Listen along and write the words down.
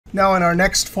Now in our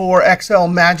next 4 Excel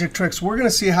magic tricks, we're going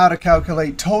to see how to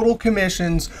calculate total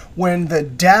commissions when the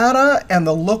data and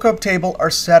the lookup table are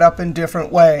set up in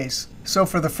different ways. So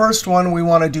for the first one, we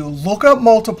want to do lookup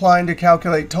multiplying to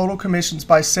calculate total commissions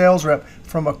by sales rep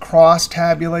from a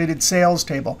cross-tabulated sales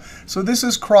table. So this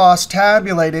is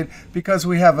cross-tabulated because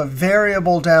we have a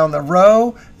variable down the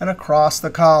row and across the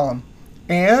column.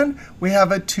 And we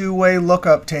have a two-way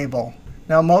lookup table.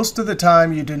 Now, most of the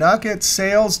time, you do not get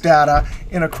sales data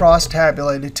in a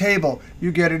cross-tabulated table.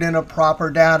 You get it in a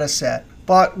proper data set.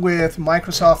 But with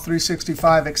Microsoft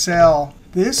 365 Excel,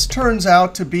 this turns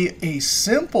out to be a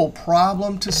simple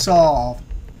problem to solve.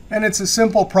 And it's a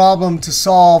simple problem to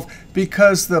solve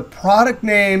because the product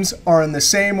names are in the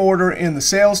same order in the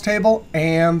sales table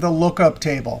and the lookup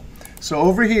table. So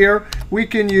over here, we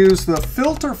can use the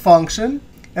filter function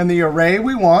and the array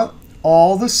we want,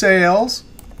 all the sales,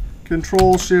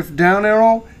 Control-Shift down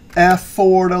arrow,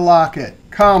 F4 to lock it,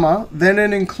 comma. Then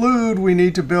in include, we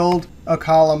need to build a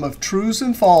column of trues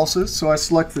and falses. So I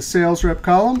select the sales rep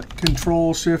column,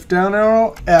 Control-Shift down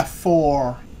arrow,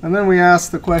 F4. And then we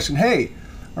ask the question, hey,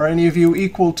 are any of you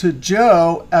equal to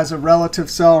Joe as a relative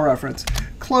cell reference?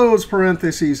 Close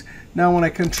parentheses. Now when I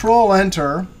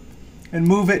Control-Enter and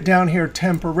move it down here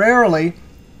temporarily,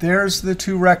 there's the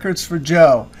 2 records for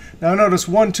Joe. Now notice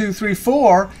 1, 2, 3,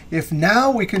 4. If now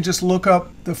we can just look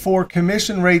up the 4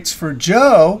 commission rates for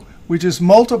Joe, we just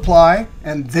multiply,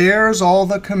 and there's all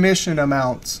the commission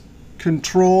amounts.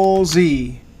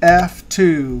 Control-Z,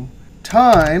 F2,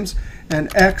 times, and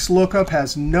XLOOKUP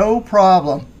has no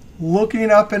problem looking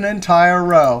up an entire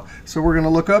row. So we're going to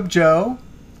look up Joe,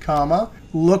 comma,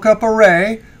 lookup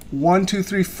array, 1, 2,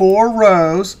 3, 4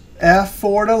 rows,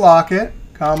 F4 to lock it,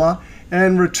 comma,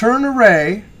 and return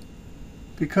array.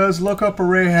 Because lookup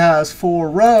array has 4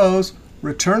 rows,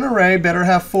 return array better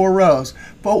have 4 rows.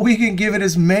 But we can give it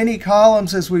as many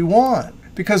columns as we want.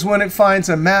 Because when it finds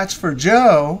a match for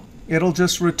Joe, it'll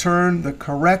just return the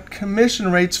correct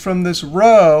commission rates from this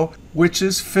row, which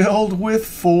is filled with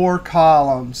 4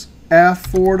 columns.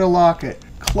 F4 to lock it.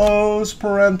 Close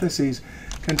parentheses.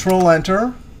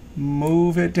 Control-Enter.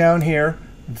 Move it down here.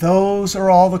 Those are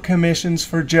all the commissions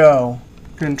for Joe.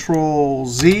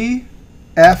 Control-Z,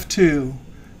 F2.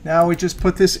 Now we just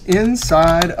put this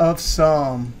inside of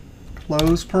SUM.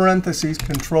 Close parentheses,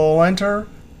 Control-Enter,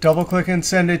 double-click and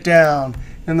send it down.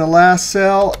 In the last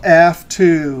cell,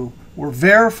 F2. We're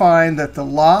verifying that the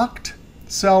locked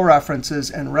cell references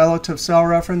and relative cell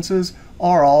references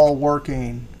are all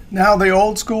working. Now the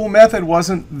old school method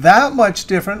wasn't that much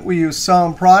different. We use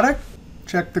SUM product,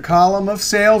 check the column of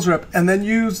sales rep, and then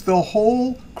use the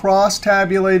whole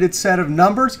cross-tabulated set of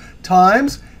numbers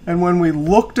times. And when we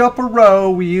looked up a row,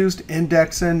 we used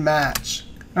index and match.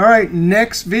 All right,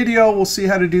 next video, we'll see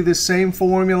how to do the same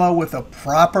formula with a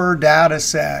proper data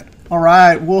set. All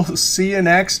right, we'll see you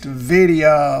next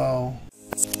video.